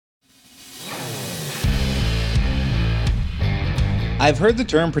I've heard the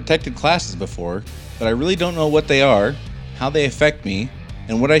term protected classes before, but I really don't know what they are, how they affect me,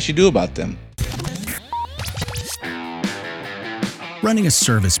 and what I should do about them. Running a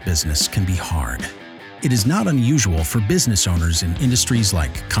service business can be hard. It is not unusual for business owners in industries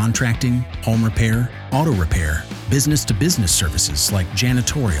like contracting, home repair, auto repair, business-to-business services like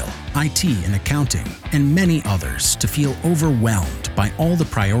janitorial, IT and accounting, and many others to feel overwhelmed by all the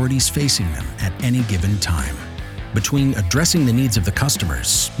priorities facing them at any given time. Between addressing the needs of the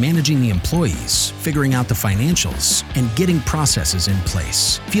customers, managing the employees, figuring out the financials, and getting processes in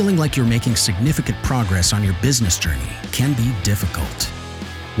place, feeling like you're making significant progress on your business journey can be difficult.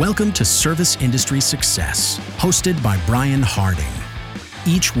 Welcome to Service Industry Success, hosted by Brian Harding.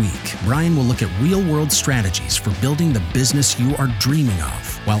 Each week, Brian will look at real-world strategies for building the business you are dreaming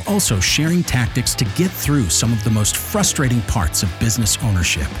of, while also sharing tactics to get through some of the most frustrating parts of business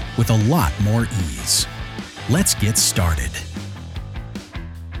ownership with a lot more ease. Let's get started.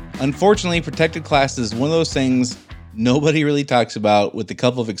 Unfortunately, protected classes is one of those things nobody really talks about, with a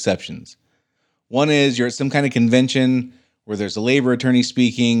couple of exceptions. One is you're at some kind of convention where there's a labor attorney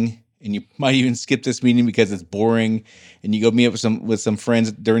speaking, and you might even skip this meeting because it's boring, and you go meet up with some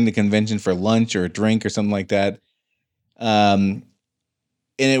friends during the convention for lunch or a drink or something like that. They're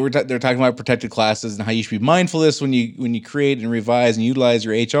talking about protected classes and how you should be mindful of this when you create and revise and utilize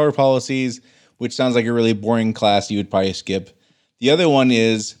your HR policies, which sounds like a really boring class you would probably skip. The other one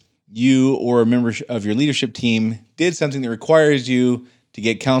is you or a member of your leadership team did something that requires you to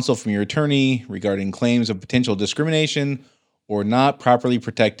get counsel from your attorney regarding claims of potential discrimination or not properly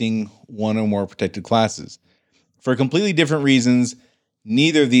protecting one or more protected classes. For completely different reasons,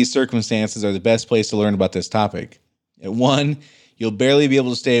 neither of these circumstances are the best place to learn about this topic. At one, you'll barely be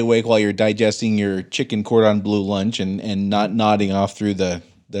able to stay awake while you're digesting your chicken cordon bleu lunch and not nodding off through the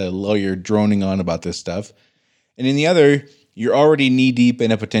lawyer droning on about this stuff. And in the other, you're already knee-deep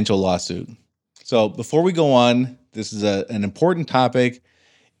in a potential lawsuit. So before we go on, this is an important topic.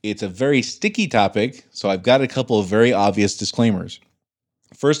 It's a very sticky topic, so I've got a couple of very obvious disclaimers.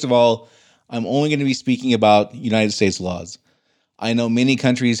 First of all, I'm only going to be speaking about United States laws. I know many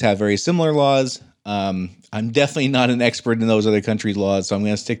countries have very similar laws. I'm definitely not an expert in those other countries' laws, so I'm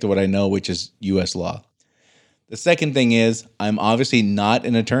going to stick to what I know, which is U.S. law. The second thing is, I'm obviously not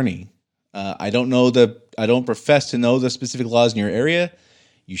an attorney. I don't profess to know the specific laws in your area.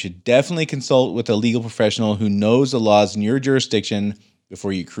 You should definitely consult with a legal professional who knows the laws in your jurisdiction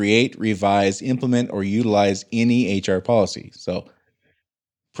before you create, revise, implement, or utilize any HR policy. So,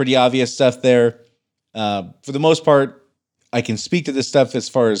 pretty obvious stuff there. For the most part, I can speak to this stuff as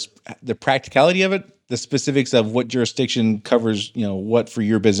far as the practicality of it. The specifics of what jurisdiction covers, what for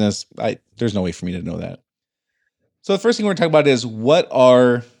your business, there's no way for me to know that. So the first thing we're talking about is, what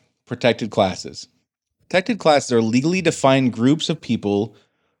are protected classes? Protected classes are legally defined groups of people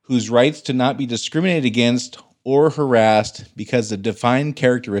whose rights to not be discriminated against or harassed because of defined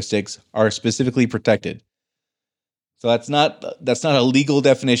characteristics are specifically protected. So that's not a legal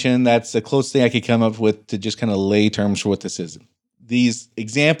definition. That's the closest thing I could come up with to just kind of lay terms for what this is. These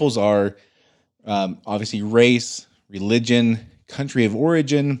examples are obviously race, religion, country of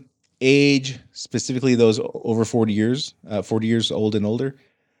origin, age, specifically those over 40 years old and older.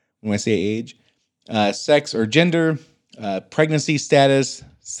 When I say age, sex or gender, pregnancy status,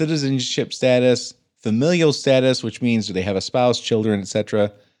 citizenship status, familial status, which means do they have a spouse, children,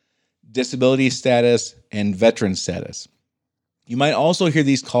 etc., disability status, and veteran status. You might also hear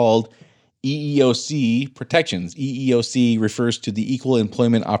these called EEOC protections. EEOC refers to the Equal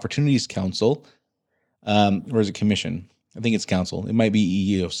Employment Opportunities Council, or is it commission? I think it's council. It might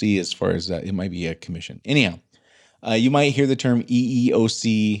be EEOC as far as it might be a commission. Anyhow, you might hear the term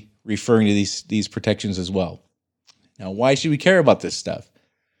EEOC referring to these protections as well. Now, why should we care about this stuff?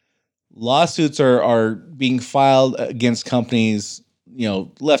 Lawsuits are being filed against companies,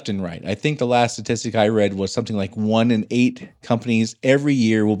 left and right. I think the last statistic I read was something like 1 in 8 companies every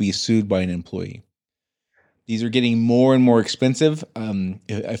year will be sued by an employee. These are getting more and more expensive.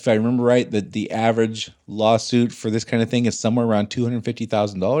 If I remember right, the average lawsuit for this kind of thing is somewhere around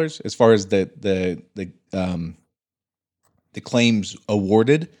 $250,000 as far as the claims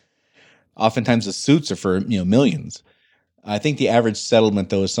awarded. Oftentimes the suits are for millions. I think the average settlement,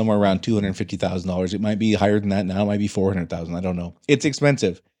 though, is somewhere around $250,000. It might be higher than that now. It might be $400,000. I don't know. It's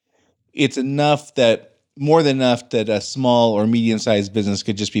expensive. It's more than enough that a small or medium-sized business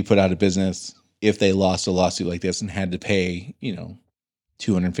could just be put out of business if they lost a lawsuit like this and had to pay,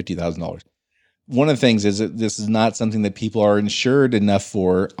 $250,000. One of the things is that this is not something that people are insured enough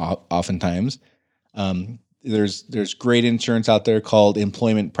for oftentimes. There's great insurance out there called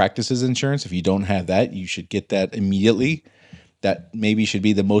employment practices insurance. If you don't have that, you should get that immediately. that maybe should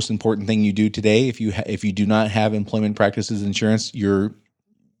be the most important thing you do today. If you do not have employment practices insurance, your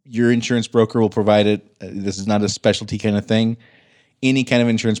insurance broker will provide it. This is not a specialty kind of thing. Any kind of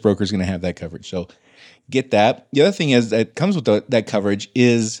insurance broker is going to have that coverage. So get that. The other thing is that comes with that coverage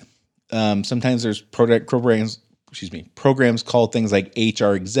is sometimes there's programs called things like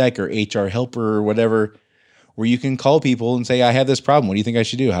HR exec or HR helper or whatever, where you can call people and say, I have this problem. What do you think I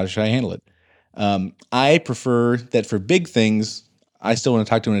should do? How should I handle it? I prefer that for big things, I still want to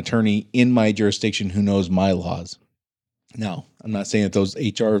talk to an attorney in my jurisdiction who knows my laws. Now, I'm not saying that those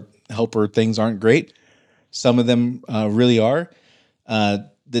HR helper things aren't great. Some of them really are.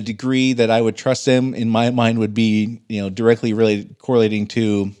 The degree that I would trust them in my mind would be, directly related, correlating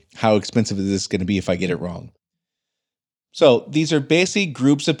to how expensive is this going to be if I get it wrong. So these are basic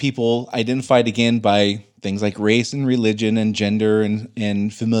groups of people identified again by things like race and religion and gender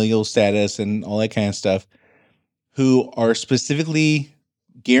and familial status and all that kind of stuff, who are specifically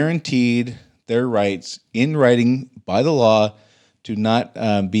guaranteed their rights in writing by the law to not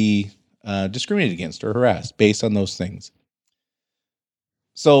be discriminated against or harassed based on those things.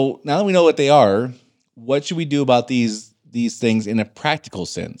 So now that we know what they are, what should we do about these things in a practical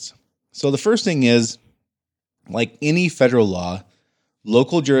sense? So the first thing is, like any federal law,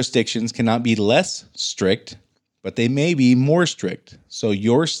 local jurisdictions cannot be less strict, but they may be more strict. So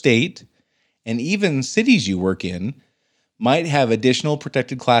your state and even cities you work in might have additional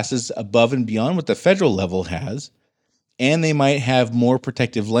protected classes above and beyond what the federal level has, and they might have more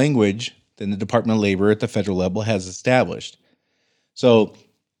protective language than the Department of Labor at the federal level has established. So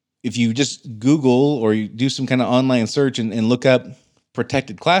if you just Google or you do some kind of online search and look up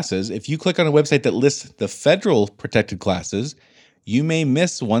protected classes, if you click on a website that lists the federal protected classes, you may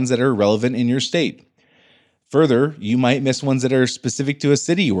miss ones that are relevant in your state. Further, you might miss ones that are specific to a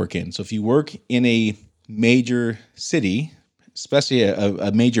city you work in. So if you work in a major city, especially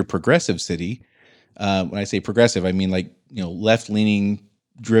a major progressive city, when I say progressive, I mean like, left-leaning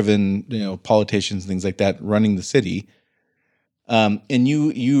driven, politicians, things like that running the city. And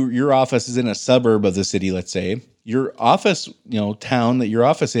your office is in a suburb of the city, let's say. Your office, town that your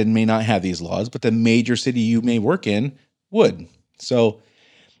office in may not have these laws, but the major city you may work in would. So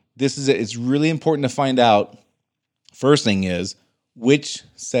it's really important to find out. First thing is, which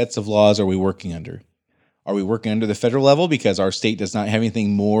sets of laws are we working under? Are we working under the federal level because our state does not have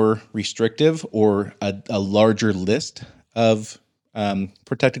anything more restrictive or a larger list of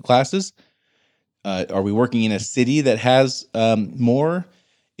protected classes? Are we working in a city that has more?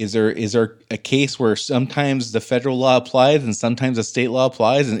 Is there a case where sometimes the federal law applies and sometimes a state law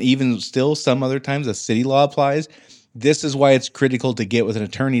applies, and even still some other times a city law applies? This is why it's critical to get with an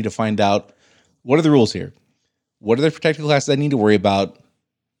attorney to find out, what are the rules here? What are the protected classes I need to worry about?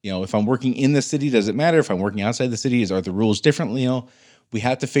 If I'm working in the city, does it matter? If I'm working outside the city, are the rules different? We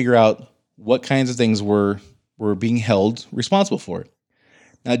have to figure out what kinds of things we're being held responsible for.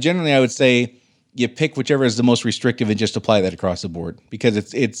 Now, generally, I would say you pick whichever is the most restrictive and just apply that across the board, because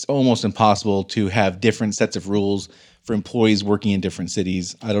it's almost impossible to have different sets of rules for employees working in different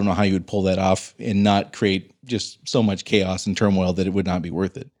cities. I don't know how you would pull that off and not create just so much chaos and turmoil that it would not be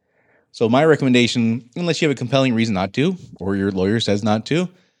worth it. So my recommendation, unless you have a compelling reason not to, or your lawyer says not to,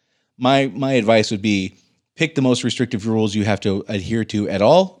 my advice would be pick the most restrictive rules you have to adhere to at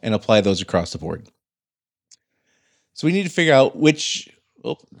all and apply those across the board. So we need to figure out which...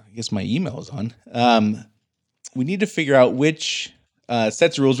 I guess my email is on. We need to figure out which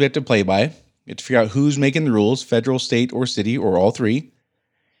sets of rules we have to play by. We have to figure out who's making the rules, federal, state, or city, or all three.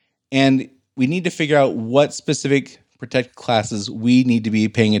 And we need to figure out what specific protected classes we need to be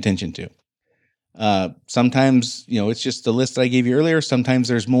paying attention to. Sometimes, it's just the list that I gave you earlier. Sometimes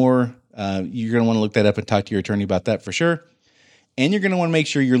there's more. You're going to want to look that up and talk to your attorney about that for sure. And you're going to want to make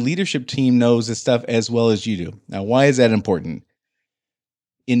sure your leadership team knows this stuff as well as you do. Now, why is that important?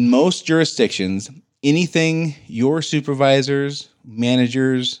 In most jurisdictions, anything your supervisors,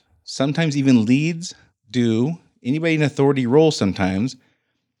 managers, sometimes even leads do, anybody in authority role sometimes,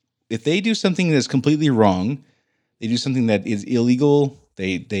 if they do something that's completely wrong, they do something that is illegal,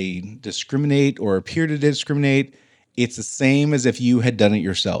 they discriminate or appear to discriminate, it's the same as if you had done it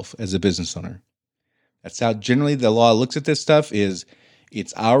yourself as a business owner. That's how generally the law looks at this stuff. It's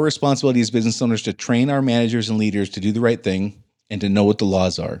our responsibility as business owners to train our managers and leaders to do the right thing and to know what the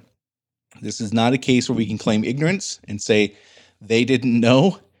laws are. This is not a case where we can claim ignorance and say they didn't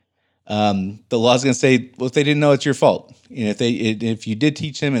know. The law is going to say, well, if they didn't know, it's your fault. And if you did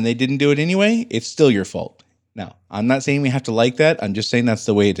teach them and they didn't do it anyway, it's still your fault. Now, I'm not saying we have to like that. I'm just saying that's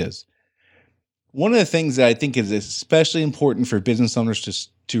the way it is. One of the things that I think is especially important for business owners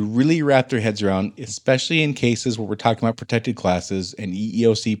to really wrap their heads around, especially in cases where we're talking about protected classes and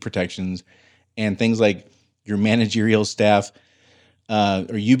EEOC protections and things like your managerial staff,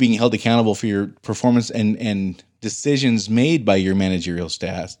 or you being held accountable for your performance and decisions made by your managerial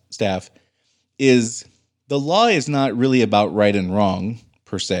staff, is the law is not really about right and wrong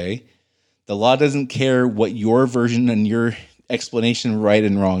per se. The law doesn't care what your version and your explanation of right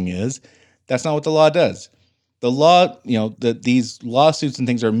and wrong is. That's not what the law does. The law, these lawsuits and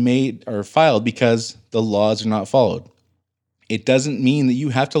things are filed because the laws are not followed. It doesn't mean that you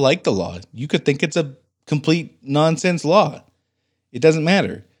have to like the law. You could think it's a complete nonsense law. It doesn't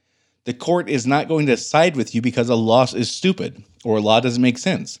matter. The court is not going to side with you because a law is stupid or a law doesn't make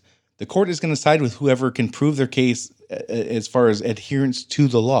sense. The court is going to side with whoever can prove their case as far as adherence to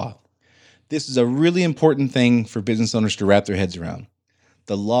the law. This is a really important thing for business owners to wrap their heads around.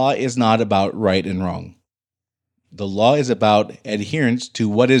 The law is not about right and wrong. The law is about adherence to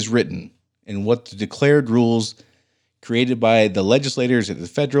what is written and what the declared rules created by the legislators at the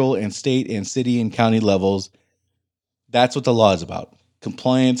federal and state and city and county levels. That's what the law is about.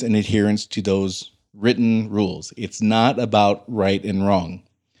 Compliance and adherence to those written rules. It's not about right and wrong.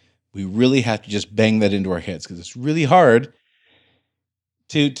 We really have to just bang that into our heads because it's really hard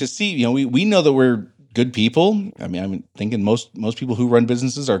to see. We know that we're good people. I mean, I'm thinking most people who run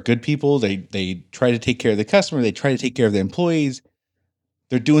businesses are good people. They try to take care of the customer. They try to take care of the employees.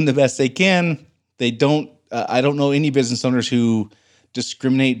 They're doing the best they can. They don't. I don't know any business owners who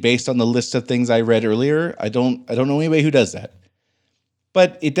discriminate based on the list of things I read earlier. I don't know anybody who does that.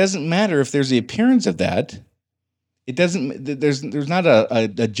 But it doesn't matter if there's the appearance of that. It doesn't. There's not a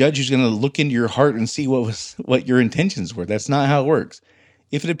judge who's going to look into your heart and see what your intentions were. That's not how it works.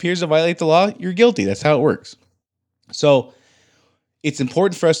 If it appears to violate the law, you're guilty. That's how it works. So it's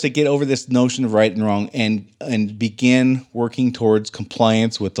important for us to get over this notion of right and wrong and begin working towards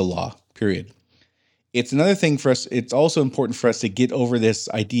compliance with the law, period. It's another thing for us. It's also important for us to get over this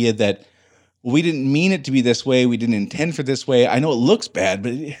idea that we didn't mean it to be this way. We didn't intend for this way. I know it looks bad,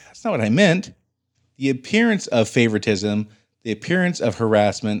 but that's not what I meant. The appearance of favoritism, the appearance of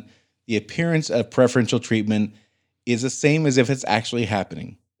harassment, the appearance of preferential treatment is the same as if it's actually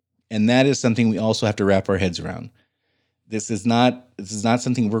happening. And that is something we also have to wrap our heads around. This is not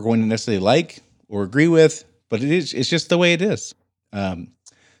something we're going to necessarily like or agree with, but it's just the way it is.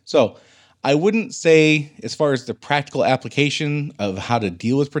 So I wouldn't say, as far as the practical application of how to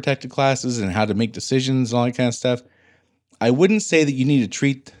deal with protected classes and how to make decisions and all that kind of stuff, I wouldn't say that you need to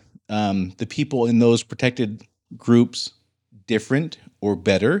treat the people in those protected groups different or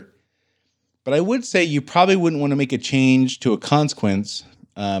better. But I would say you probably wouldn't want to make a change to a consequence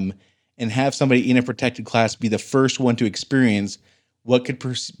and have somebody in a protected class be the first one to experience what could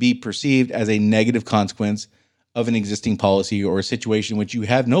be perceived as a negative consequence of an existing policy or a situation in which you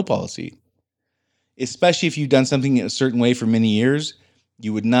have no policy. Especially if you've done something a certain way for many years,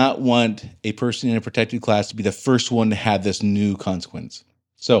 you would not want a person in a protected class to be the first one to have this new consequence.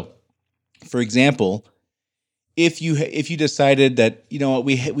 So, for example, if you decided that,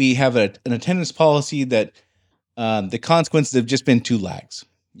 we have an attendance policy that the consequences have just been 2 lags.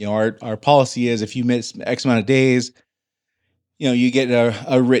 Our policy is if you miss X amount of days, you get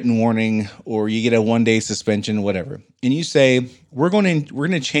a written warning or you get a 1-day suspension, whatever. And you say, we're going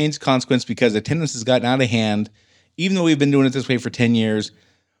to change the consequence because attendance has gotten out of hand. Even though we've been doing it this way for 10 years,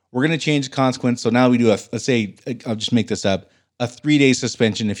 we're going to change the consequence. So now we do let's say, I'll just make this up, a 3-day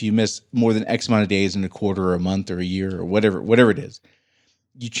suspension if you miss more than X amount of days in a quarter or a month or a year or whatever it is.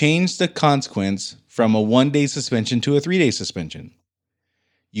 You change the consequence from a 1-day suspension to a 3-day suspension.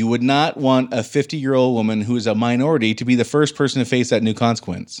 You would not want a 50-year-old woman who is a minority to be the first person to face that new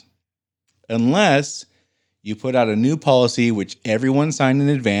consequence. Unless you put out a new policy, which everyone signed in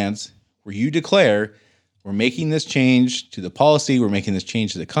advance, where you declare, we're making this change to the policy, we're making this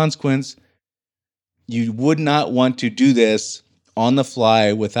change to the consequence. You would not want to do this on the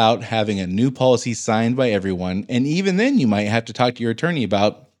fly without having a new policy signed by everyone. And even then, you might have to talk to your attorney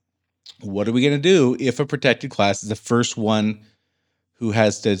about what are we going to do if a protected class is the first one who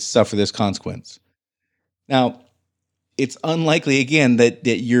has to suffer this consequence. Now, it's unlikely, again, that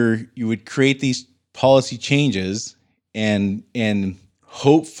you would create these policy changes and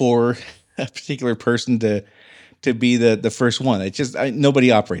hope for a particular person to be the first one. It's just nobody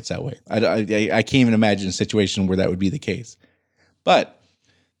operates that way. I can't even imagine a situation where that would be the case. But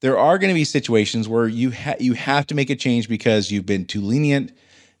there are going to be situations where you have to make a change because you've been too lenient,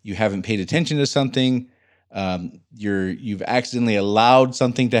 you haven't paid attention to something, you've accidentally allowed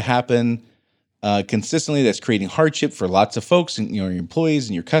something to happen consistently that's creating hardship for lots of folks and your employees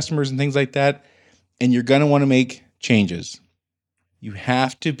and your customers and things like that. and you're going to want to make changes. You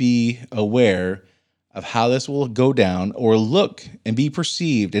have to be aware of how this will go down or look and be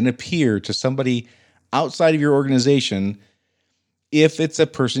perceived and appear to somebody outside of your organization if it's a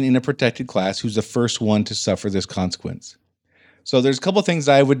person in a protected class who's the first one to suffer this consequence. So there's a couple of things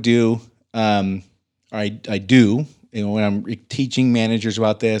I would do. I do, when I'm teaching managers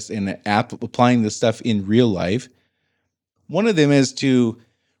about this and applying this stuff in real life. One of them is to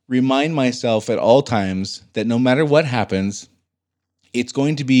remind myself at all times that no matter what happens, it's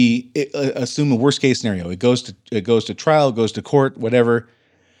going to be, assume a worst case scenario. It goes to trial, it goes to court, whatever.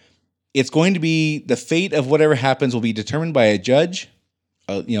 It's going to be, the fate of whatever happens will be determined by a judge,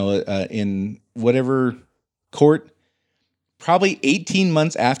 in whatever court, probably 18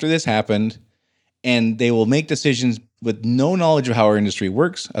 months after this happened, and they will make decisions with no knowledge of how our industry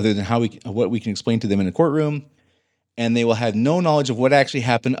works, other than what we can explain to them in a courtroom, and they will have no knowledge of what actually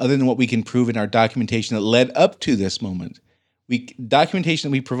happened, other than what we can prove in our documentation that led up to this moment. Documentation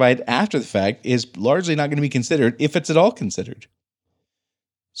that we provide after the fact is largely not going to be considered, if it's at all considered.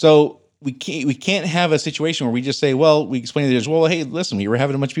 So we can't have a situation where we just say, well, we explain to the judge, well, hey, listen, we were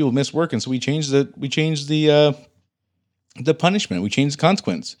having a bunch of people miss work, and so we changed the punishment, we changed the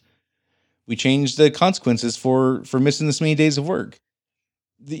consequence, we changed the consequences for missing this many days of work.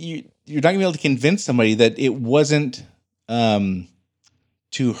 You're not going to be able to convince somebody that it wasn't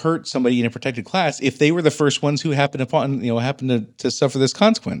to hurt somebody in a protected class if they were the first ones who happened to suffer this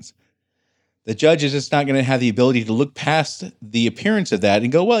consequence. The judge is just not going to have the ability to look past the appearance of that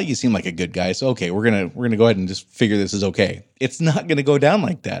and go, well, you seem like a good guy, so okay, we're gonna go ahead and just figure this is okay. It's not going to go down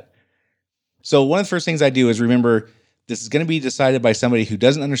like that. So one of the first things I do is remember, this is going to be decided by somebody who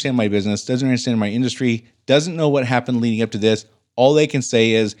doesn't understand my business, doesn't understand my industry, doesn't know what happened leading up to this. All they can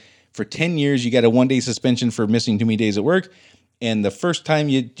say is, for 10 years, you got a 1-day suspension for missing too many days at work. And the first time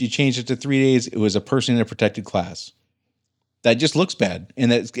you changed it to 3 days, it was a person in a protected class. That just looks bad,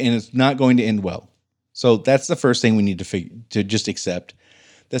 and it's not going to end well. So that's the first thing we need to just accept.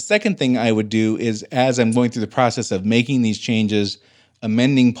 The second thing I would do is, as I'm going through the process of making these changes,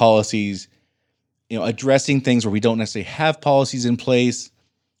 amending policies, addressing things where we don't necessarily have policies in place,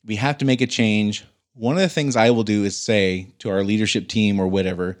 we have to make a change. One of the things I will do is say to our leadership team or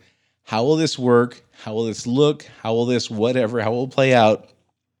whatever, how will this work? How will this look? How will this whatever? How will it play out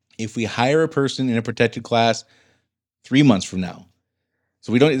if we hire a person in a protected class 3 months from now?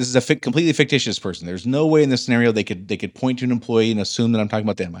 So this is a completely fictitious person. There's no way in this scenario they could point to an employee and assume that I'm talking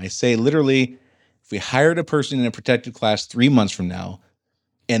about them. I say literally, if we hired a person in a protected class 3 months from now,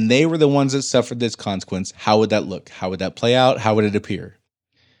 and they were the ones that suffered this consequence, how would that look? How would that play out? How would it appear?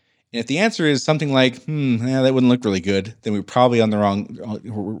 And if the answer is something like, that wouldn't look really good, then we're probably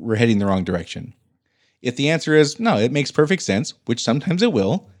we're heading the wrong direction. If the answer is, no, it makes perfect sense, which sometimes it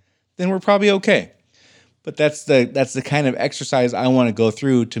will, then we're probably okay. But that's the kind of exercise I want to go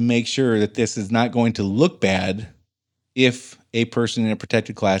through to make sure that this is not going to look bad if a person in a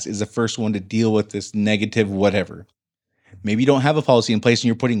protected class is the first one to deal with this negative whatever. Maybe you don't have a policy in place and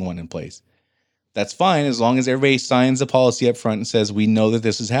you're putting one in place. That's fine as long as everybody signs the policy up front and says, we know that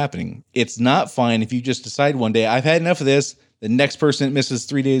this is happening. It's not fine if you just decide one day, I've had enough of this. The next person that misses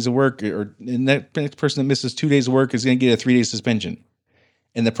 3 days of work, or the next person that misses 2 days of work, is going to get a 3-day suspension.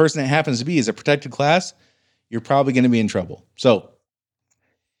 And the person that happens to be is a protected class, you're probably going to be in trouble. So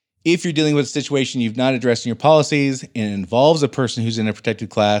if you're dealing with a situation you've not addressed in your policies and it involves a person who's in a protected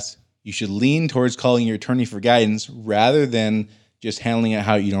class, you should lean towards calling your attorney for guidance rather than just handling it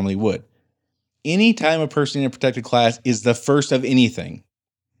how you normally would. Anytime a person in a protected class is the first of anything,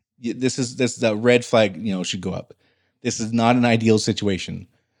 this is the red flag, should go up. This is not an ideal situation.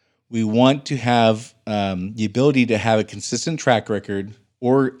 We want to have the ability to have a consistent track record,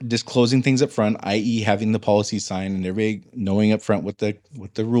 or disclosing things up front, i.e. having the policy signed and everybody knowing up front what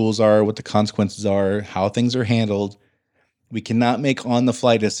the rules are, what the consequences are, how things are handled. We cannot make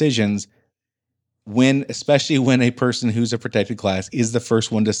on-the-fly decisions especially when a person who's a protected class is the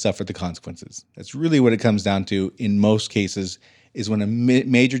first one to suffer the consequences. That's really what it comes down to in most cases, is when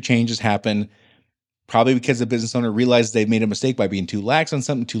major changes happen, probably because the business owner realizes they've made a mistake by being too lax on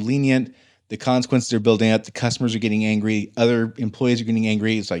something, too lenient. The consequences are building up. The customers are getting angry. Other employees are getting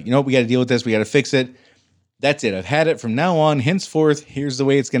angry. It's like, we got to deal with this. We got to fix it. That's it. I've had it from now on. Henceforth, here's the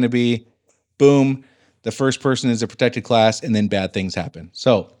way it's going to be. Boom. The first person is a protected class, and then bad things happen.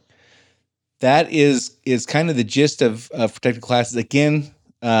 So that is kind of the gist of protected classes. Again,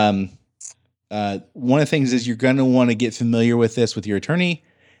 one of the things is you're going to want to get familiar with this with your attorney,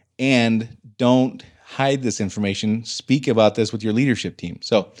 and don't hide this information. Speak about this with your leadership team.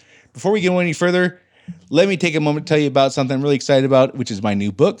 So before we go any further, let me take a moment to tell you about something I'm really excited about, which is my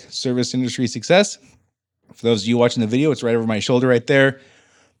new book, Service Industry Success. For those of you watching the video, it's right over my shoulder right there.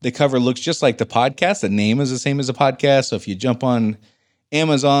 The cover looks just like the podcast. The name is the same as the podcast. So if you jump on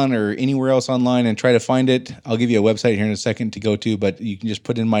Amazon or anywhere else online and try to find it, I'll give you a website here in a second to go to, but you can just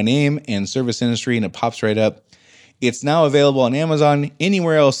put in my name and service industry and it pops right up. It's now available on Amazon.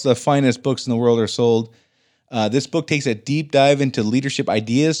 Anywhere else the finest books in the world are sold. This book takes a deep dive into leadership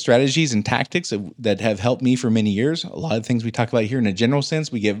ideas, strategies, and tactics that have helped me for many years. A lot of things we talk about here in a general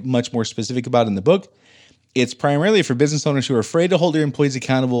sense, we get much more specific about in the book. It's primarily for business owners who are afraid to hold their employees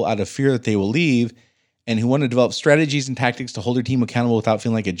accountable out of fear that they will leave, and who want to develop strategies and tactics to hold their team accountable without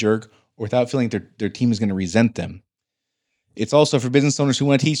feeling like a jerk or without feeling their team is going to resent them. It's also for business owners who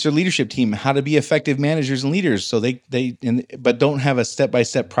want to teach their leadership team how to be effective managers and leaders, so but don't have a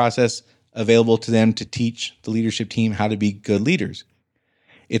step-by-step process available to them to teach the leadership team how to be good leaders.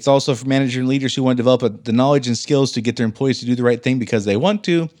 It's also for managers and leaders who want to develop the knowledge and skills to get their employees to do the right thing because they want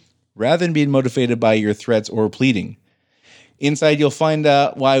to, rather than being motivated by your threats or pleading. Inside, you'll find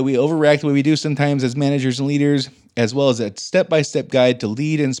out why we overreact the way we do sometimes as managers and leaders, as well as a step-by-step guide to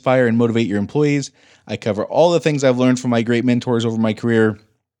lead, inspire, and motivate your employees. I cover all the things I've learned from my great mentors over my career,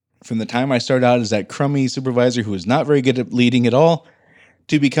 from the time I started out as that crummy supervisor who was not very good at leading at all,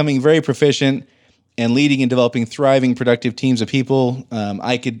 to becoming very proficient and leading and developing thriving, productive teams of people.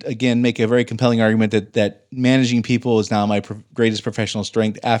 I could, again, make a very compelling argument that managing people is now my greatest professional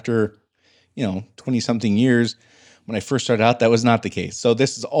strength after, 20-something years. When I first started out, that was not the case. So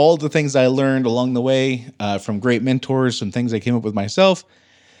this is all the things I learned along the way from great mentors, some things I came up with myself.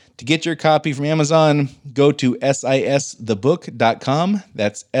 To get your copy from Amazon, go to sisthebook.com.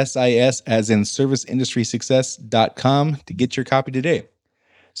 That's SIS as in serviceindustrysuccess.com to get your copy today.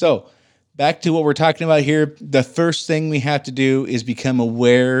 So back to what we're talking about here. The first thing we have to do is become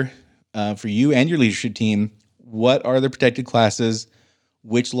aware for you and your leadership team. What are the protected classes?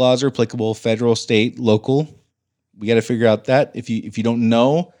 Which laws are applicable? Federal, state, local. We got to figure out that. If you don't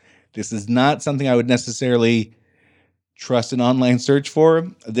know, this is not something I would necessarily trust an online search for.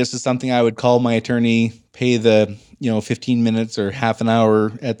 This is something I would call my attorney, pay the 15 minutes or half an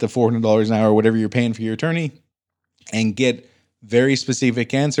hour at the $400 an hour, whatever you're paying for your attorney, and get very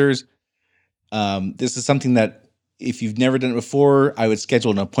specific answers. This is something that if you've never done it before, I would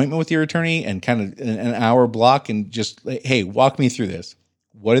schedule an appointment with your attorney and kind of an hour block and just, hey, walk me through this.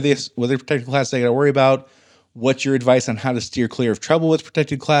 What are the protected classes I got to worry about? What's your advice on how to steer clear of trouble with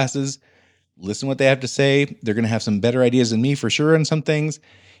protected classes? Listen to what they have to say. They're going to have some better ideas than me for sure on some things.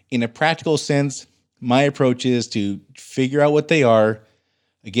 In a practical sense, my approach is to figure out what they are.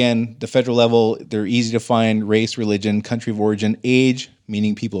 Again, the federal level, they're easy to find: race, religion, country of origin, age,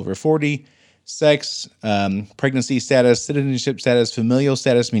 meaning people over 40, sex, pregnancy status, citizenship status, familial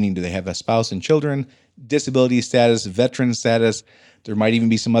status, meaning do they have a spouse and children, disability status, veteran status. There might even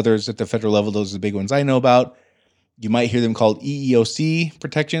be some others at the federal level. Those are the big ones I know about. You might hear them called EEOC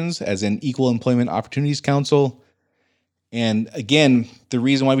protections, as in Equal Employment Opportunities Council. And again, the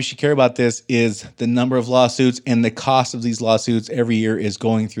reason why we should care about this is the number of lawsuits and the cost of these lawsuits every year is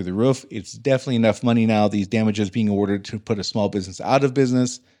going through the roof. It's definitely enough money now, these damages being awarded, to put a small business out of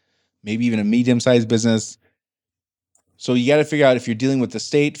business, maybe even a medium-sized business. So you got to figure out if you're dealing with the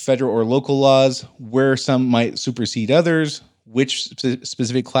state, federal, or local laws, where some might supersede others, which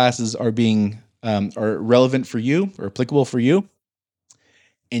specific classes are relevant for you or applicable for you.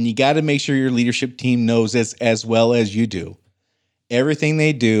 And you got to make sure your leadership team knows this as well as you do. Everything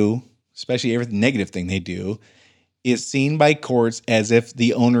they do, especially every negative thing they do, is seen by courts as if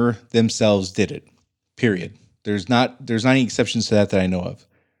the owner themselves did it, period. There's not any exceptions to that I know of.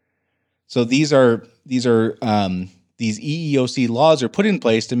 So these EEOC laws are put in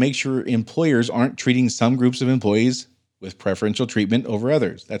place to make sure employers aren't treating some groups of employees with preferential treatment over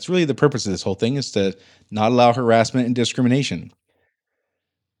others. That's really the purpose of this whole thing, is to not allow harassment and discrimination.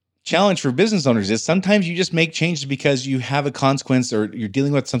 Challenge for business owners is sometimes you just make changes because you have a consequence or you're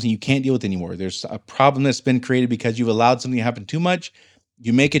dealing with something you can't deal with anymore. There's a problem that's been created because you've allowed something to happen too much.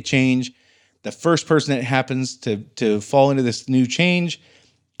 You make a change. The first person that happens to fall into this new change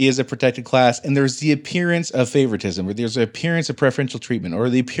is a protected class, and there's the appearance of favoritism, or there's the appearance of preferential treatment, or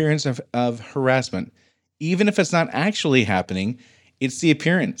the appearance of harassment. Even if it's not actually happening, it's the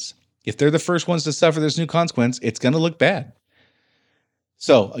appearance. If they're the first ones to suffer this new consequence, it's going to look bad.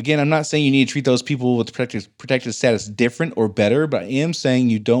 So again, I'm not saying you need to treat those people with protected status different or better, but I am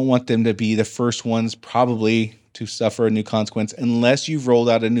saying you don't want them to be the first ones probably to suffer a new consequence unless you've rolled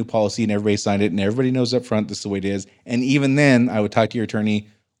out a new policy and everybody signed it and everybody knows up front this is the way it is. And even then, I would talk to your attorney,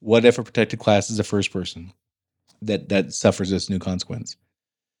 what if a protected class is the first person that suffers this new consequence?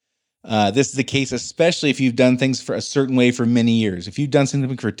 This is the case, especially if you've done things for a certain way for many years. If you've done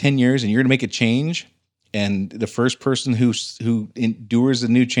something for 10 years and you're going to make a change and the first person who endures a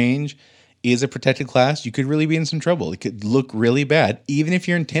new change is a protected class, you could really be in some trouble. It could look really bad. Even if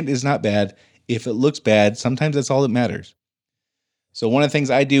your intent is not bad, if it looks bad, sometimes that's all that matters. So one of the things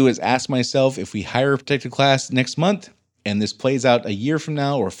I do is ask myself, if we hire a protected class next month and this plays out a year from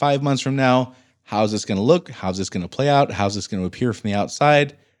now or 5 months from now, how's this going to look? How's this going to play out? How's this going to appear from the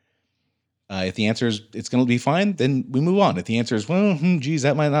outside? If the answer is it's going to be fine, then we move on. If the answer is, well, geez,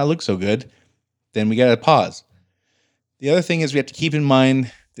 that might not look so good, then we got to pause. The other thing is we have to keep in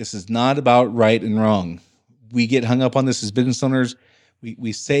mind, this is not about right and wrong. We get hung up on this as business owners.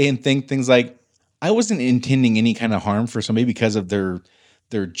 We say and think things like, I wasn't intending any kind of harm for somebody because of their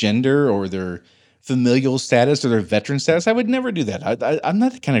gender or their familial status or their veteran status. I would never do that. I'm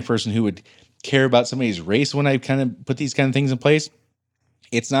not the kind of person who would care about somebody's race when I kind of put these kind of things in place.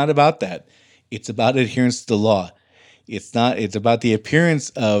 It's not about that. It's about adherence to the law. It's about the appearance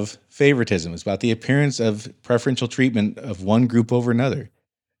of favoritism. It's about the appearance of preferential treatment of one group over another.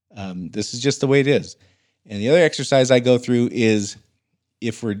 This is just the way it is. And the other exercise I go through is,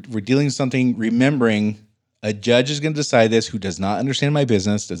 if we're dealing with something, remembering a judge is going to decide this who does not understand my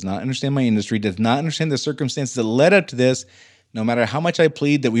business, does not understand my industry, does not understand the circumstances that led up to this. No matter how much I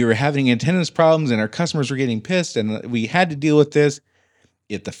plead that we were having attendance problems and our customers were getting pissed and we had to deal with this,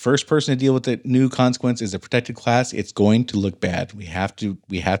 if the first person to deal with the new consequence is a protected class, it's going to look bad. We have to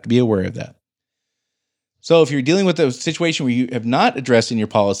be aware of that. So if you're dealing with a situation where you have not addressed in your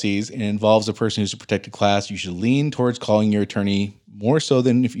policies and it involves a person who's a protected class, you should lean towards calling your attorney more so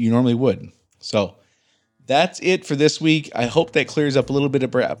than if you normally would. So that's it for this week. I hope that clears up a little bit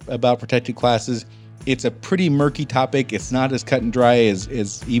about protected classes. It's a pretty murky topic. It's not as cut and dry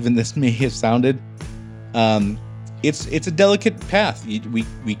as even this may have sounded. It's a delicate path.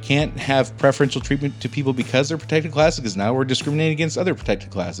 We can't have preferential treatment to people because they're protected classes, because now we're discriminating against other protected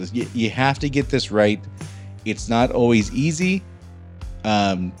classes. You have to get this right. It's not always easy.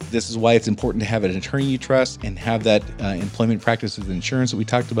 This is why it's important to have an attorney you trust and have that employment practices and insurance that we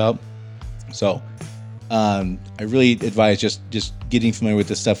talked about. So I really advise just getting familiar with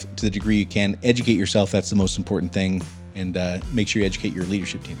this stuff to the degree you can. Educate yourself. That's the most important thing. And make sure you educate your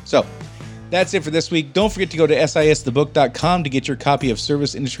leadership team. So that's it for this week. Don't forget to go to sisthebook.com to get your copy of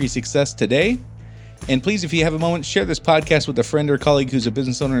Service Industry Success Today. And please, if you have a moment, share this podcast with a friend or colleague who's a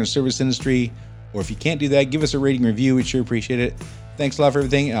business owner in the service industry. Or if you can't do that, give us a rating review. We'd sure appreciate it. Thanks a lot for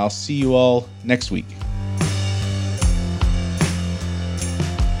everything, and I'll see you all next week.